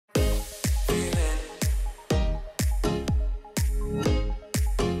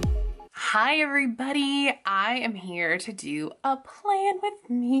Hi everybody, I am here to do a plan with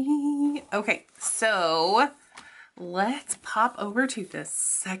me. Okay, so let's pop over to the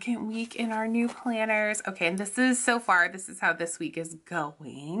second week in our new planners. Okay, and this is how this week is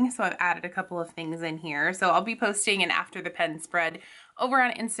going. So I've added a couple of things in here. So I'll be posting an after the pen spread over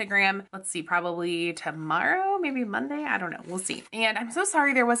on Instagram. Let's see, probably tomorrow, maybe Monday. I don't know, we'll see. And I'm so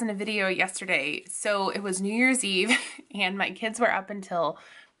sorry there wasn't a video yesterday. So it was New Year's Eve and my kids were up until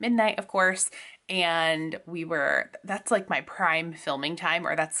midnight, of course, and that's like my prime filming time,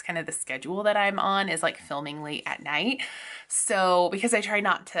 or that's kind of the schedule that I'm on, is like filming late at night. So because I try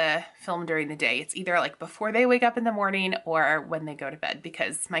not to film during the day, it's either like before they wake up in the morning or when they go to bed,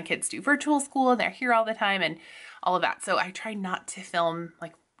 because my kids do virtual school and they're here all the time and all of that. So I try not to film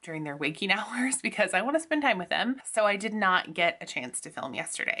like during their waking hours because I want to spend time with them. So I did not get a chance to film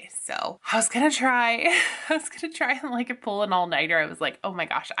yesterday. So I was gonna try and like pull an all-nighter. I was like, oh my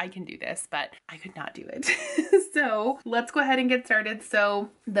gosh, I can do this, but I could not do it. So let's go ahead and get started.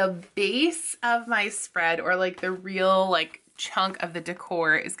 So the base of my spread, or like the real like chunk of the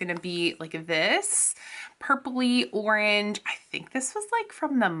decor, is gonna be like this purpley orange. I think this was like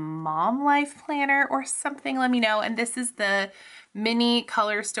from the Mom Life planner or something, let me know. And this is the mini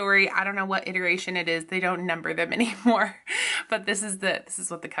color story. I don't know what iteration it is. They don't number them anymore, but this is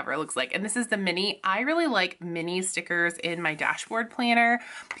what the cover looks like. And this is the mini. I really like mini stickers in my dashboard planner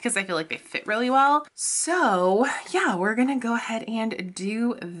because I feel like they fit really well. So yeah, we're gonna go ahead and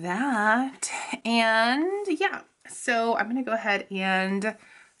do that. And yeah, so I'm gonna go ahead and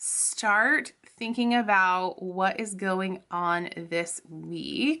start thinking about what is going on this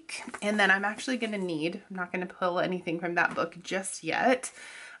week. And then I'm actually gonna need, I'm not gonna pull anything from that book just yet.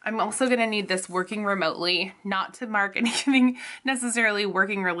 I'm also gonna need this working remotely, not to mark anything necessarily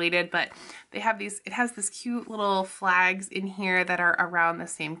working related, but they have these, it has this cute little flags in here that are around the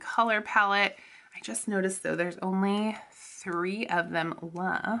same color palette. I just noticed though, there's only 3 of them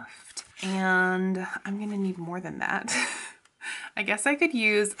left, and I'm gonna need more than that. I guess I could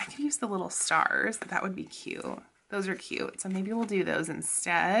use the little stars. That would be cute. Those are cute. So maybe we'll do those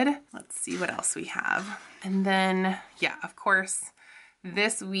instead. Let's see what else we have. And then, yeah, of course,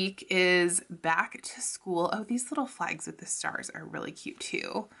 this week is back to school. Oh, these little flags with the stars are really cute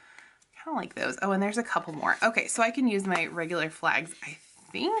too. Kind of like those. Oh, and there's a couple more. Okay, so I can use my regular flags, I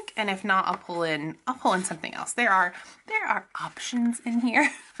think, and if not, I'll pull in something else. There are options in here.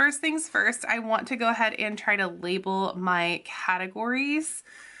 First things first, I want to go ahead and try to label my categories.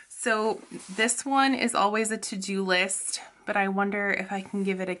 So this one is always a to-do list, but I wonder if I can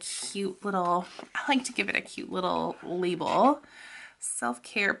give it a cute little, I like to give it a cute little label.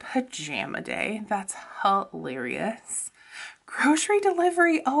 Self-care pajama day. That's hilarious. Grocery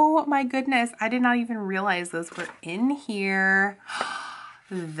delivery. Oh my goodness. I did not even realize those were in here.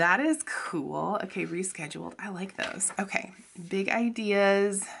 That is cool. Okay, rescheduled. I like those. Okay, big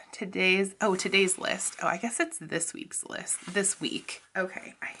ideas. Today's list. Oh, I guess it's this week's list. This week.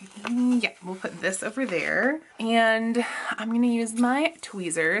 Okay, yeah, we'll put this over there. And I'm gonna use my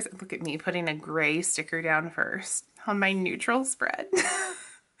tweezers. Look at me putting a gray sticker down first on my neutral spread.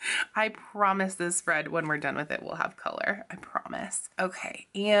 I promise this spread, when we're done with it, will have color. I promise. Okay,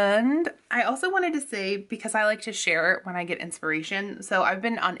 and I also wanted to say, because I like to share when I get inspiration, so I've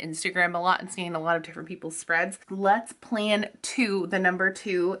been on Instagram a lot and seeing a lot of different people's spreads. Let's Plan 2, the number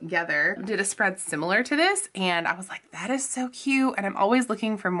 2 together, did a spread similar to this, and I was like, that is so cute. And I'm always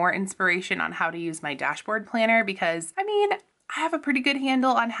looking for more inspiration on how to use my dashboard planner, because I mean, I have a pretty good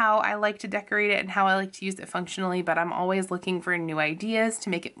handle on how I like to decorate it and how I like to use it functionally, but I'm always looking for new ideas to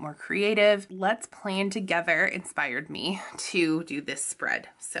make it more creative. Let's Plan Together inspired me to do this spread.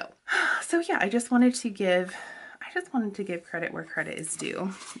 So yeah, I just wanted to give credit where credit is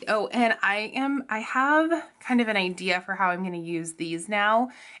due. Oh, and I have kind of an idea for how I'm going to use these now,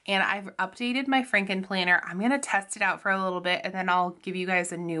 and I've updated my Franken planner. I'm going to test it out for a little bit and then I'll give you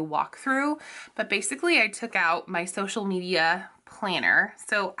guys a new walkthrough. But basically I took out my social media planner.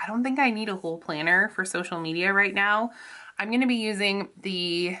 So I don't think I need a whole planner for social media right now. I'm going to be using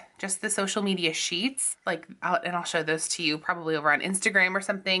just the social media sheets, and I'll show those to you probably over on Instagram or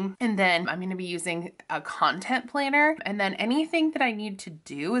something. And then I'm going to be using a content planner, and then anything that I need to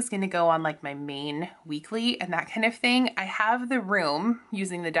do is going to go on like my main weekly and that kind of thing. I have the room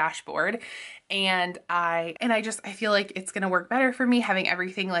using the dashboard, and I feel like it's going to work better for me having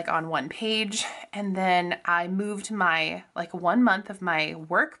everything like on one page. And then I moved my 1 month of my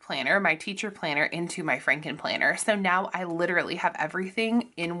work planner, my teacher planner, into my Franken planner. So now I literally have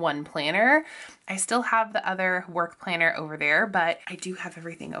everything in one one planner. I still have the other work planner over there, but I do have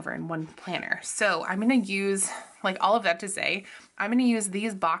everything over in one planner. So I'm gonna use, like, all of that to say, I'm gonna use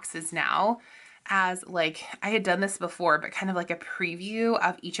these boxes now as, like, I had done this before, but kind of like a preview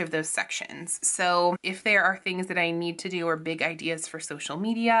of each of those sections. So if there are things that I need to do or big ideas for social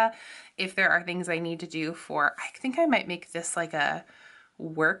media, if there are things I need to do for, I think I might make this like a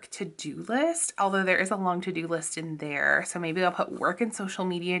work to-do list, although there is a long to-do list in there. So maybe I'll put work and social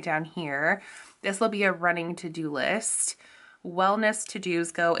media down here. This will be a running to-do list. Wellness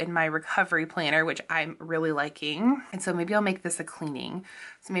to-dos go in my recovery planner, which I'm really liking. And so maybe I'll make this a cleaning.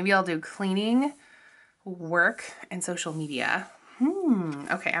 So maybe I'll do cleaning, work, and social media.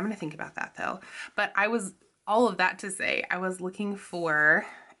 Okay, I'm gonna think about that though. But all of that to say, I was looking for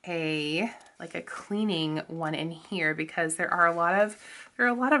a cleaning one in here because there are a lot of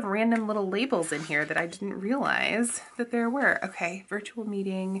random little labels in here that I didn't realize that there were. Okay, virtual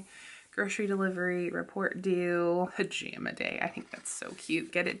meeting, grocery delivery, report due, pajama day. I think that's so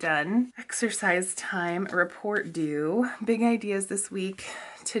cute. Get it done. Exercise time, report due, big ideas this week,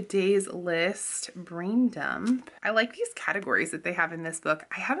 today's list, brain dump. I like these categories that they have in this book.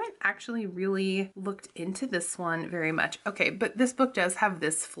 I haven't actually really looked into this one very much. Okay, but this book does have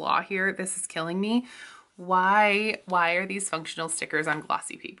this flaw here. This is killing me. Why are these functional stickers on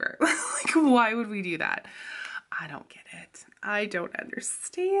glossy paper? Like, why would we do that? I don't get it. I don't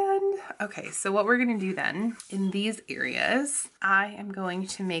understand. Okay, so what we're gonna do then, in these areas, I am going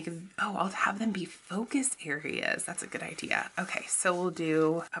to make, I'll have them be focus areas. That's a good idea. Okay, so we'll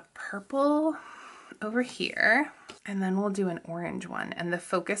do a purple over here, and then we'll do an orange one. And the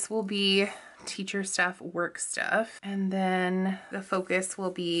focus will be teacher stuff, work stuff. And then the focus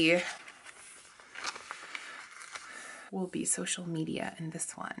will be social media in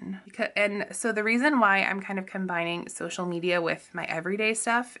this one. And so the reason why I'm kind of combining social media with my everyday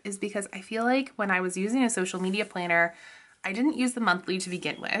stuff is because I feel like when I was using a social media planner, I didn't use the monthly to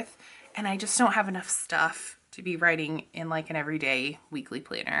begin with, and I just don't have enough stuff to be writing in like an everyday weekly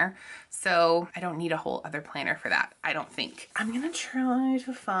planner. So I don't need a whole other planner for that, I don't think. I'm gonna try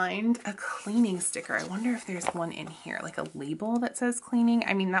to find a cleaning sticker. I wonder if there's one in here, like a label that says cleaning.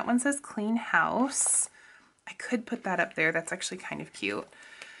 I mean, that one says clean house. I could put that up there. That's actually kind of cute.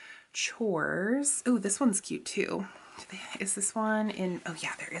 Chores. Oh, this one's cute too. Is this one in, oh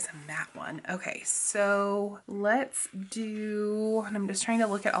yeah, there is a matte one. Okay, so let's do, and I'm just trying to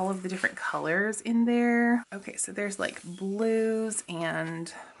look at all of the different colors in there. Okay, so there's like blues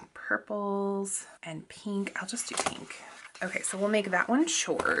and purples and pink. I'll just do pink. Okay, so we'll make that one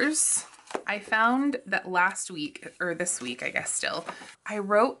chores. I found that last week, or this week, I guess still, I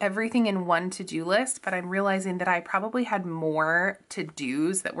wrote everything in one to-do list, but I'm realizing that I probably had more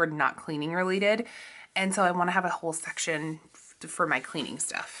to-dos that were not cleaning related. And so I want to have a whole section for my cleaning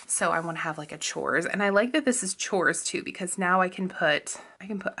stuff. So I want to have like a chores. And I like that this is chores too, because now I can put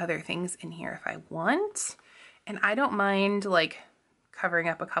other things in here if I want. And I don't mind like covering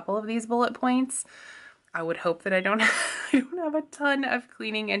up a couple of these bullet points. I would hope that I don't have a ton of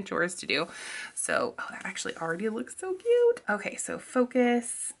cleaning and chores to do. So, oh, that actually already looks so cute. Okay, so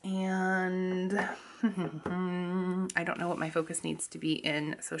focus, and I don't know what my focus needs to be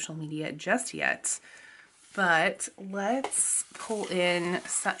in social media just yet, but let's pull in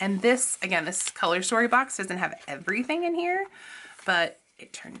some, and this, again, this color story box doesn't have everything in here, but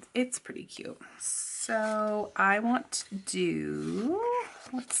it's pretty cute. So I want to do,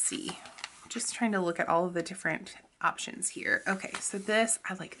 let's see. Just trying to look at all of the different options here. Okay, so this,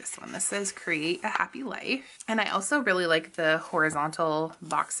 I like this one. This says create a happy life. And I also really like the horizontal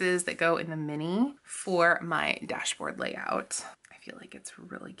boxes that go in the mini for my dashboard layout. I feel like it's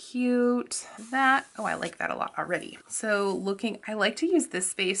really cute. Oh, I like that a lot already. So I like to use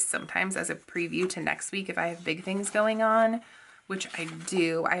this space sometimes as a preview to next week if I have big things going on, which I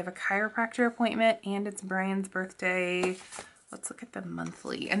do. I have a chiropractor appointment and it's Brian's birthday. Let's look at the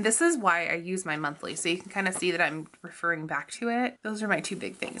monthly. And this is why I use my monthly. So you can kind of see that I'm referring back to it. Those are my two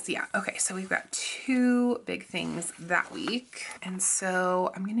big things. Yeah. Okay. So we've got two big things that week. And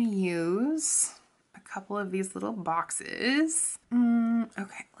so I'm going to use a couple of these little boxes.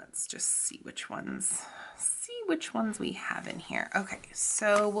 Okay. Let's just see which ones we have in here. Okay.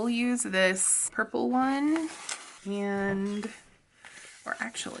 So we'll use this purple one or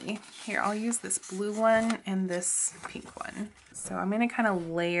actually, here, I'll use this blue one and this pink one. So I'm gonna kind of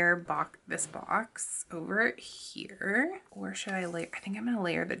layer this box over here. Or should I layer, I think I'm gonna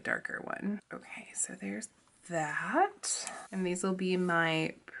layer the darker one. Okay, so there's that. And these will be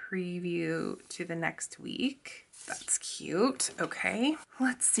my preview to the next week. That's cute. Okay,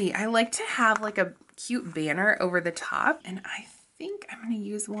 let's see. I like to have like a cute banner over the top, and I think I'm gonna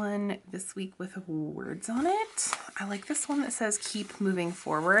use one this week with words on it. I like this one that says keep moving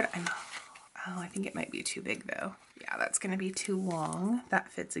forward. I think it might be too big though. Yeah, that's gonna be too long.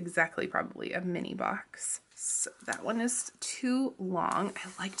 That fits exactly probably a mini box. So that one is too long.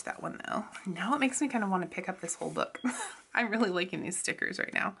 I liked that one though. Now it makes me kind of want to pick up this whole book. I'm really liking these stickers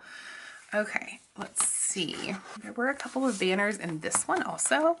right now. Okay, let's see. There were a couple of banners in this one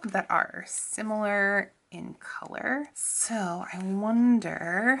also that are similar in color. So I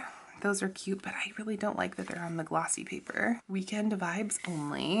wonder, those are cute, but I really don't like that they're on the glossy paper. Weekend vibes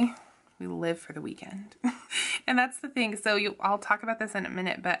only. We live for the weekend. And that's the thing. So I'll talk about this in a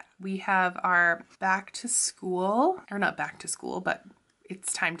minute, but we have our back to school, or not back to school, but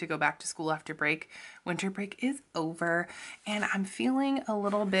it's time to go back to school after break. Winter break is over and I'm feeling a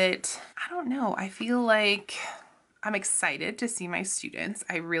little bit, I don't know, I feel like I'm excited to see my students.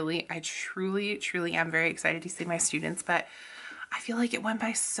 I truly am very excited to see my students, but I feel like it went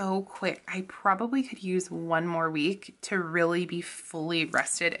by so quick. I probably could use one more week to really be fully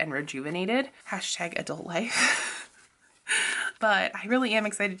rested and rejuvenated. Hashtag adult life. But I really am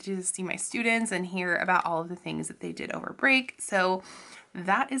excited to see my students and hear about all of the things that they did over break. So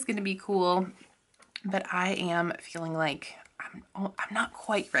that is going to be cool. But I am feeling like I'm not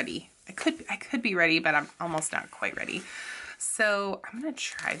quite ready. I could be ready, but I'm almost not quite ready. So I'm gonna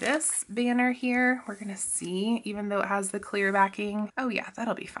try this banner here. We're gonna see, even though it has the clear backing. Oh yeah,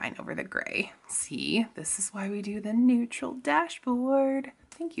 that'll be fine over the gray. See, this is why we do the neutral dashboard.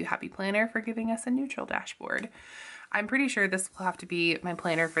 Thank you, Happy Planner, for giving us a neutral dashboard. I'm pretty sure this will have to be my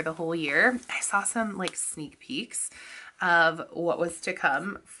planner for the whole year. I saw some like sneak peeks of what was to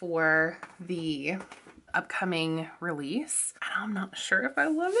come for the upcoming release. And I'm not sure if I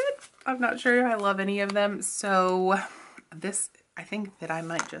love it. I'm not sure if I love any of them. So this, I think that I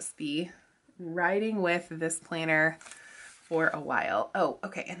might just be riding with this planner for a while. Oh,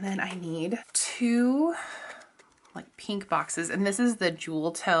 okay. And then I need 2 like pink boxes. And this is the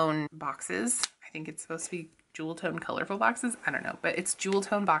jewel tone boxes. I think it's supposed to be jewel tone colorful boxes. I don't know, but it's jewel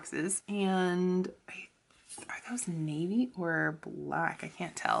tone boxes. And are those navy or black? I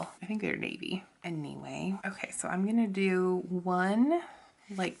can't tell. I think they're navy anyway. Okay, so I'm gonna do one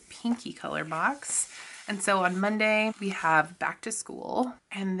like pinky color box. And so on Monday we have back to school.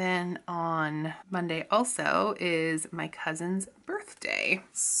 And then on Monday also is my cousin's birthday.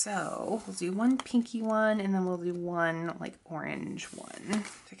 So we'll do one pinky one and then we'll do one like orange one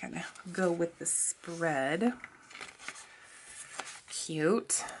to kind of go with the spread.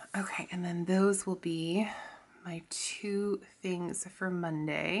 Cute. Okay, and then those will be my 2 things for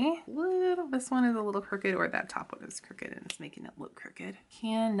Monday. This one is a little crooked, or that top one is crooked and it's making it look crooked.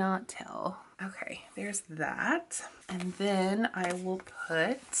 Cannot tell. Okay, there's that. And then I will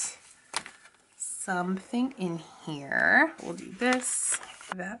put something in here. We'll do this,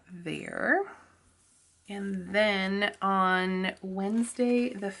 that there. And then on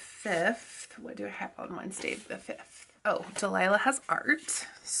Wednesday the 5th, what do I have on Wednesday the 5th? Oh, Delilah has art.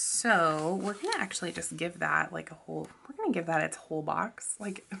 So we're gonna actually just give that like we're gonna give that its whole box.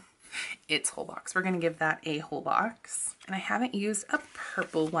 Like its whole box. We're gonna give that a whole box. And I haven't used a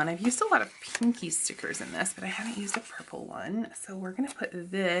purple one. I've used a lot of pinky stickers in this, but I haven't used a purple one. So we're gonna put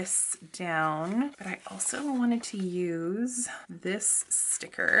this down, but I also wanted to use this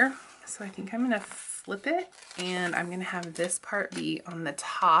sticker. So I think I'm gonna flip it and I'm gonna have this part be on the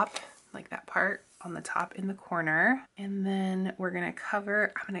top, like that part on the top in the corner. And then we're gonna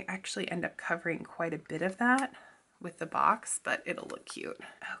cover, I'm gonna actually end up covering quite a bit of that with the box, but it'll look cute.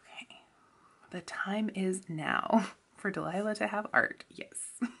 Okay, the time is now for Delilah to have art,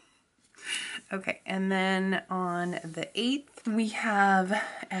 yes. Okay, and then on the 8th, we have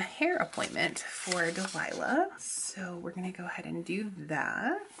a hair appointment for Delilah. So we're gonna go ahead and do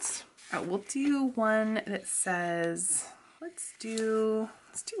that. Oh, we'll do one that says, let's do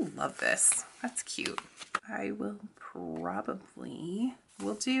love this. That's cute. I will probably,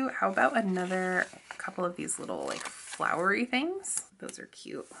 how about another couple of these little like flowery things? Those are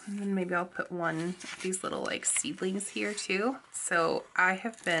cute. And then maybe I'll put one of these little like seedlings here too. So I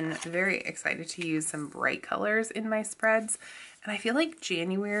have been very excited to use some bright colors in my spreads. And I feel like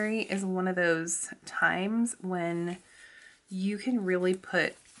January is one of those times when you can really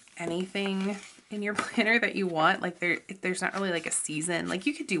put anything in your planner that you want. Like there's not really like a season. Like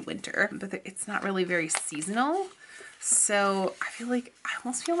you could do winter, but it's not really very seasonal. So I feel like I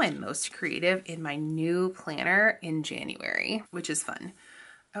almost feel my most creative in my new planner in January, which is fun.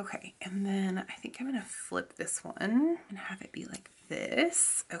 Okay, and then I think I'm gonna flip this one and have it be like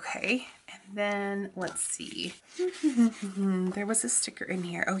this. Okay, and then let's see. There was a sticker in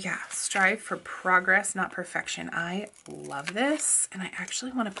here. Oh yeah, strive for progress, not perfection. I love this, and I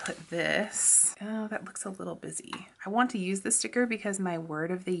actually want to put this. Oh, that looks a little busy. I want to use the sticker because my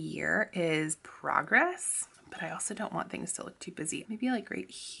word of the year is progress, but I also don't want things to look too busy. Maybe like right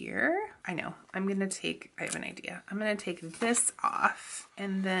here. I know, I have an idea. I'm gonna take this off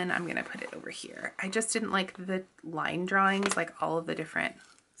and then I'm gonna put it over here. I just didn't like the line drawings, like all of the different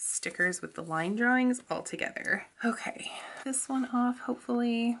stickers with the line drawings all together. Okay, this one off,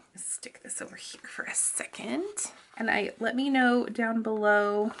 hopefully. Stick this over here for a second. And let me know down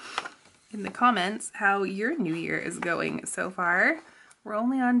below in the comments how your new year is going so far. We're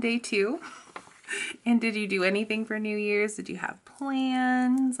only on day 2. And did you do anything for New Year's? Did you have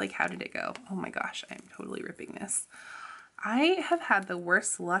plans? Like, how did it go? Oh my gosh, I'm totally ripping this. I have had the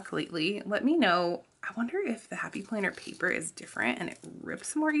worst luck lately. Let me know. I wonder if the Happy Planner paper is different and it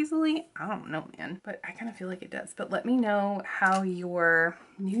rips more easily. I don't know, man, but I kind of feel like it does. But let me know how your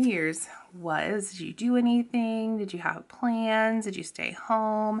New Year's was. Did you do anything? Did you have plans? Did you stay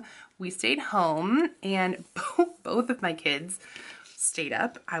home? We stayed home, and both of my kids stayed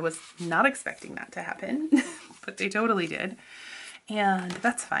up. I was not expecting that to happen, but they totally did. And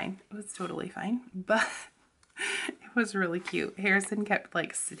that's fine. It was totally fine, but it was really cute. Harrison kept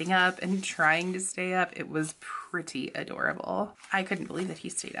like sitting up and trying to stay up. It was pretty adorable. I couldn't believe that he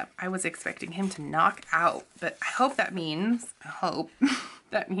stayed up. I was expecting him to knock out, but I hope that means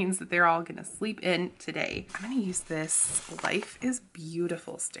that they're all gonna sleep in today. I'm gonna use this Life is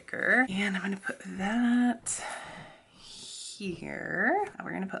Beautiful sticker, and I'm gonna put that here.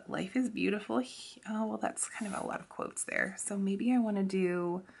 We're gonna put Life is Beautiful. Oh, well, that's kind of a lot of quotes there. So maybe I wanna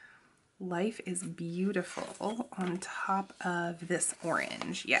do Life is Beautiful on top of this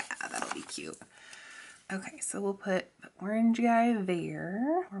orange. Yeah, that'll be cute. Okay, so we'll put the orange guy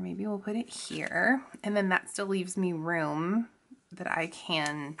there, or maybe we'll put it here. And then that still leaves me room that I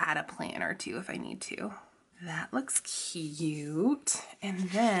can add a plant or two if I need to. That looks cute. And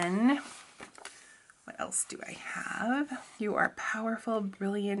then what else do I have? You are powerful,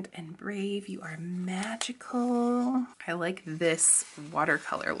 brilliant, and brave. You are magical. I like this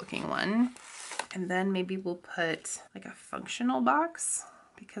watercolor looking one. And then maybe we'll put like a functional box,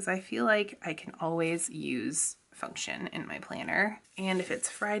 because I feel like I can always use function in my planner. And if it's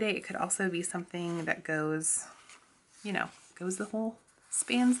Friday, it could also be something that goes, you know,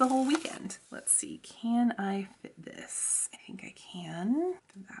 spans the whole weekend. Let's see, can I fit this? I think I can.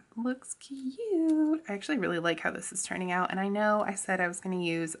 That looks cute. I actually really like how this is turning out. And I know I said I was gonna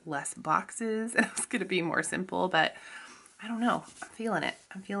use less boxes and it was gonna be more simple, but I don't know, I'm feeling it.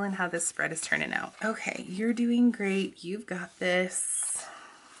 I'm feeling how this spread is turning out. Okay, you're doing great. You've got this.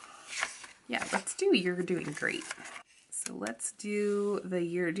 Yeah, let's do You're Doing Great. So let's do the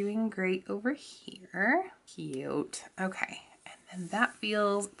You're Doing Great over here. Cute. Okay. And that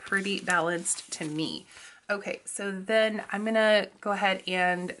feels pretty balanced to me. Okay, so then I'm gonna go ahead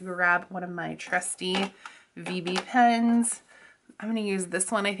and grab one of my trusty VB pens. I'm gonna use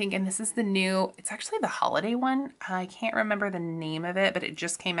this one, I think, and this is the new, it's actually the holiday one. I can't remember the name of it, but it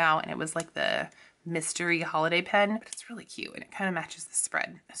just came out and it was like the mystery holiday pen, but it's really cute and it kind of matches the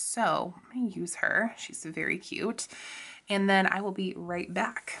spread. So I'm gonna use her. She's very cute. And then I will be right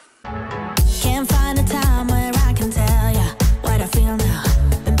back. Can't find a time where I can tell ya what I feel now.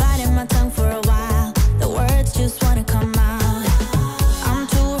 Been biting my tongue for a while. The words just wanna come out. I'm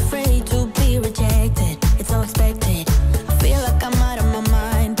too afraid to be rejected. It's so expected. I feel like I'm out of my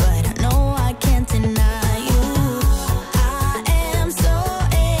mind, but I know I can't deny you. I am so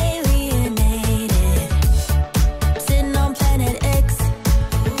alienated. Sitting on planet X.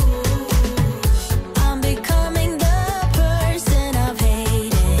 I'm becoming the person I've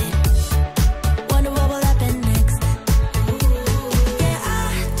hated. Wonder what will happen next. Yeah,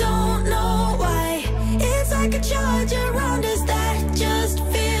 I don't know why. It's like a charge around us that just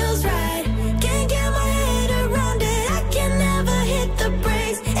feels right. Can't get my head around it. I can never hit the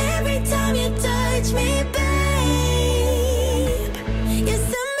brakes. Every time you touch me, babe, you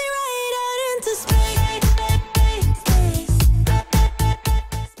send me right out into space.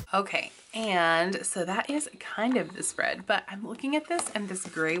 Okay, and so that is kind of the spread, but I'm looking at this and this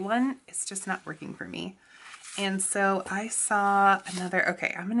gray one, it's just not working for me. And so I saw another,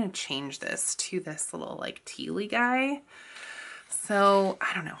 okay, I'm gonna change this to this little like tealy guy. So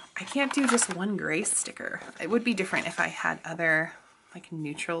I don't know, I can't do just one gray sticker. It would be different if I had other like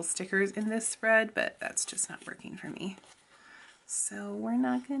neutral stickers in this spread, but that's just not working for me. So we're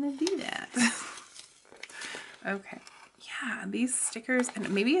not gonna do that. Okay, yeah, these stickers, and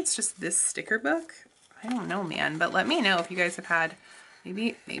maybe it's just this sticker book. I don't know, man, but let me know if you guys have had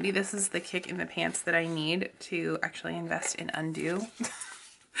Maybe this is the kick in the pants that I need to actually invest in Undo.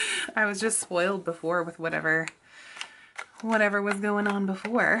 I was just spoiled before with whatever was going on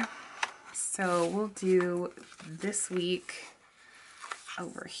before. So we'll do this week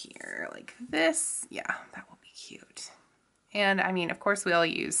over here like this. Yeah, that will be cute. And I mean, of course we all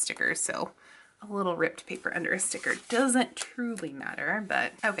use stickers, so a little ripped paper under a sticker doesn't truly matter,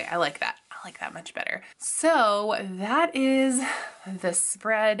 but okay, I like that. I like that much better. So that is the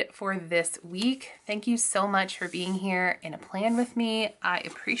spread for this week. Thank you so much for being here in a plan with me. I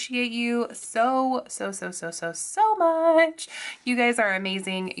appreciate you so much. You guys are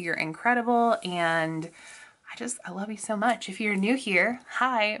amazing. You're incredible. And I love you so much. If you're new here,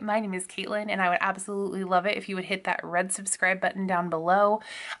 hi, my name is Caitlin, and I would absolutely love it if you would hit that red subscribe button down below.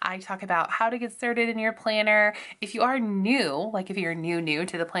 I talk about how to get started in your planner. If you are new, like if you're new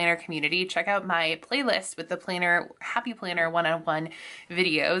to the planner community, check out my playlist with the planner, Happy Planner one-on-one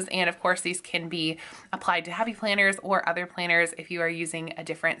videos. And of course, these can be applied to Happy Planners or other planners if you are using a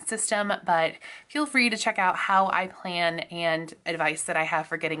different system, but feel free to check out how I plan and advice that I have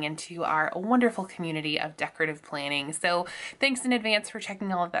for getting into our wonderful community of decorative planning. So thanks in advance for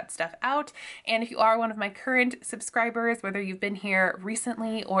checking all of that stuff out. And if you are one of my current subscribers, whether you've been here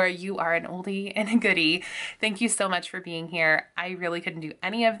recently or you are an oldie and a goodie, thank you so much for being here. I really couldn't do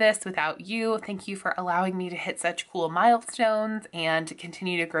any of this without you. Thank you for allowing me to hit such cool milestones and to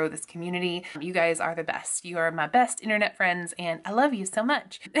continue to grow this community. You guys are the best. You are my best internet friends, and I love you so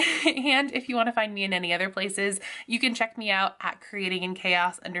much. And if you want to find me in any other places, you can check me out at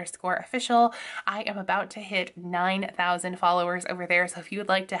creatinginchaos_official. I am about to hit 9,000 followers over there. So if you would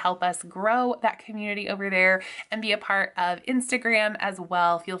like to help us grow that community over there and be a part of Instagram as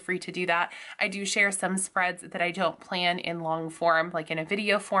well, feel free to do that. I do share some spreads that I don't plan in long form, like in a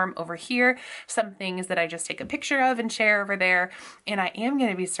video form over here, some things that I just take a picture of and share over there. And I am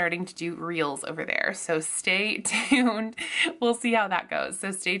going to be starting to do reels over there. So stay tuned. We'll see how that goes.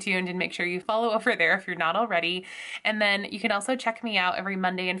 So stay tuned and make sure you follow over there if you're not already. And then you can also check me out every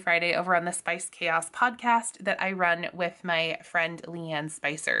Monday and Friday over on the Spice Chaos podcast that I run with my friend Leanne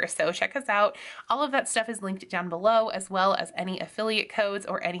Spicer. So check us out. All of that stuff is linked down below, as well as any affiliate codes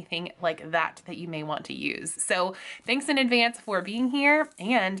or anything like that that you may want to use. So thanks in advance for being here.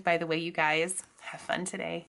 And by the way, you guys, have fun today.